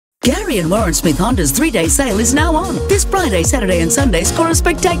Garry and Warren Smith Honda's 3-day sale is now on. This Friday, Saturday and Sunday, score a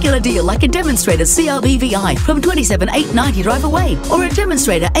spectacular deal like a demonstrator CR-V VI from $27,890 drive away, or a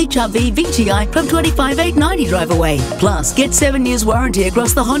demonstrator HR-V VTI from $25,890 drive away. Plus, get 7 years warranty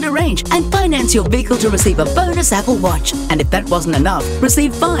across the Honda range and finance your vehicle to receive a bonus Apple Watch. And if that wasn't enough,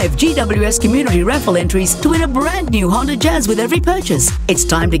 receive 5 GWS community raffle entries to win a brand new Honda Jazz with every purchase. It's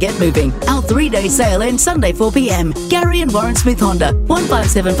time to get moving. Our 3-day sale ends Sunday 4 p.m. Garry and Warren Smith Honda,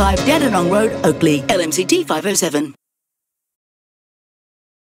 1575 Dandenong Road, Oakley, LMCT 507.